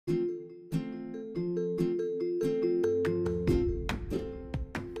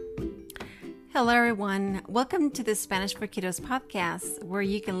Hello, everyone. Welcome to the Spanish for Kiddos podcast, where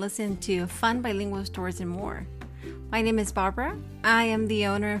you can listen to fun bilingual stories and more. My name is Barbara. I am the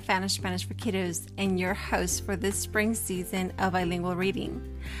owner of Spanish for Kiddos and your host for this spring season of bilingual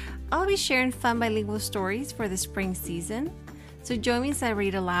reading. I'll be sharing fun bilingual stories for the spring season. So join me as I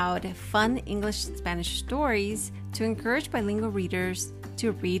read aloud fun English-Spanish stories to encourage bilingual readers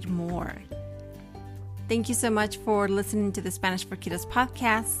to read more. Thank you so much for listening to the Spanish for Kiddos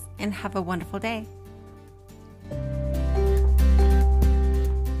podcast and have a wonderful day.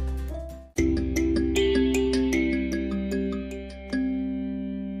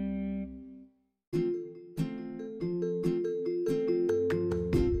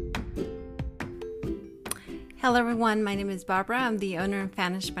 Hello everyone, my name is Barbara. I'm the owner of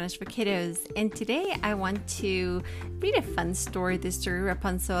Spanish for Kiddos, and today I want to read a fun story, the story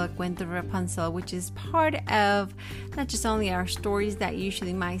Rapunzel, El Cuento de Rapunzel, which is part of not just only our stories that you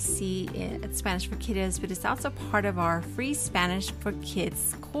usually might see at Spanish for Kiddos, but it's also part of our free Spanish for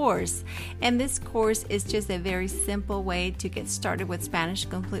Kids course. And this course is just a very simple way to get started with Spanish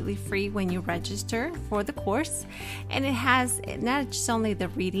completely free when you register for the course. And it has not just only the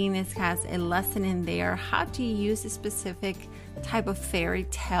reading, it has a lesson in there, how to use a specific type of fairy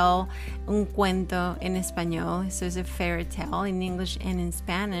tale, un cuento en español, so it's a fairy tale in English and in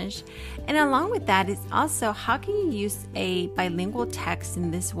Spanish. And along with that is also how can you use a bilingual text in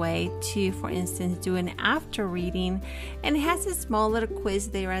this way to, for instance, do an after reading. And it has a small little quiz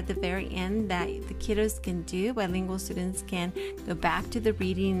there at the very end that the kiddos can do. Bilingual students can go back to the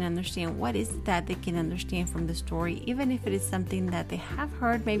reading and understand what is it that they can understand from the story, even if it is something that they have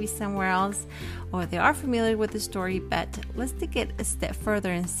heard maybe somewhere else or they are familiar with the story. But let's take it a step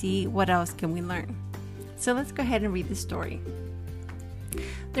further and see what else can we learn. So let's go ahead and read the story.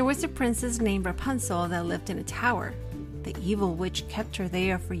 There was a princess named Rapunzel that lived in a tower. The evil witch kept her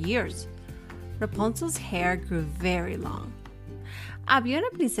there for years. Rapunzel's hair grew very long. Había una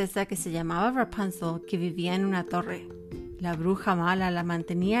princesa que se llamaba Rapunzel que vivía en una torre. La bruja mala la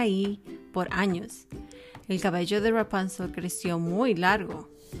mantenía ahí por años. El cabello de Rapunzel creció muy largo.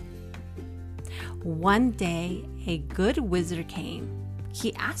 One day, a good wizard came.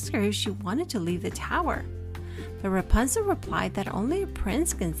 He asked her if she wanted to leave the tower, but Rapunzel replied that only a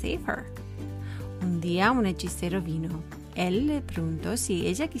prince can save her. Un día un hechicero vino. Él le preguntó si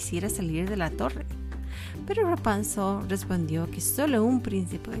ella quisiera salir de la torre, pero Rapunzel respondió que solo un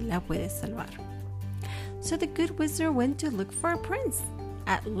príncipe la puede salvar. So the good wizard went to look for a prince.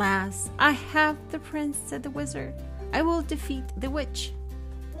 At last, I have the prince, said the wizard. I will defeat the witch,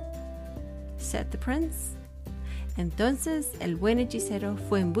 said the prince. Entonces el buen hechicero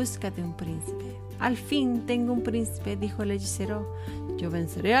fue en busca de un príncipe. Al fin tengo un príncipe, dijo el hechicero. Yo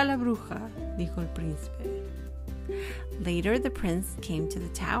venceré a la bruja, dijo el príncipe. Later the prince came to the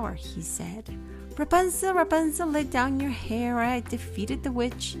tower. He said, Rapunzel, Rapunzel, let down your hair. I defeated the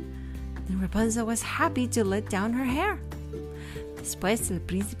witch. And Rapunzel was happy to let down her hair. Después el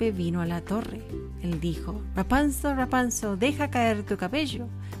príncipe vino a la torre. Él dijo, Rapunzel, Rapunzel, deja caer tu cabello.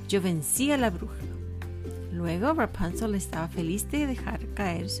 Yo vencí a la bruja. Luego Rapunzel estaba feliz de dejar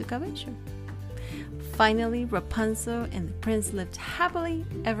caer su cabello. Finally, Rapunzel and the prince lived happily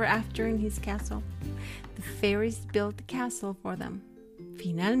ever after in his castle. The fairies built the castle for them.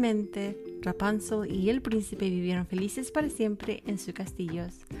 Finalmente, Rapunzel y el príncipe vivieron felices para siempre en sus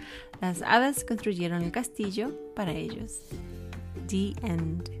castillos. Las hadas construyeron el castillo para ellos. The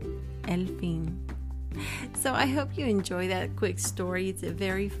end. El fin. So I hope you enjoy that quick story. It's a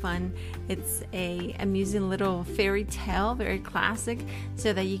very fun, it's a amusing little fairy tale, very classic,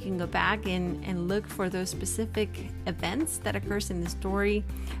 so that you can go back and look for those specific events that occurs in the story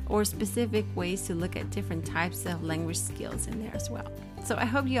or specific ways to look at different types of language skills in there as well. So I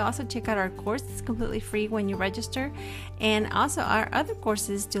hope you also check out our course. It's completely free when you register, and also our other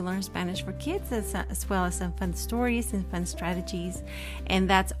courses to learn Spanish for kids, as well as some fun stories and fun strategies. And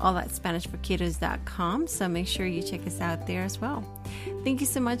that's all at SpanishForKiddos.com. So make sure you check us out there as well. Thank you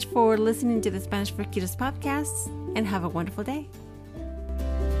so much for listening to the Spanish for Kiddos podcast, and have a wonderful day.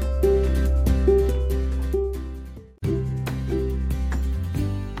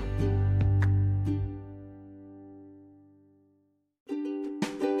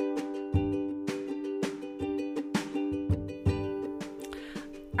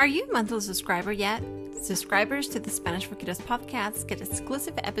 Are you a monthly subscriber yet? Subscribers to the Spanish for Kiddos podcast get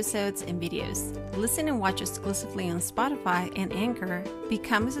exclusive episodes and videos. Listen and watch exclusively on Spotify and Anchor.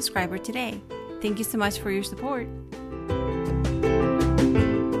 Become a subscriber today. Thank you so much for your support.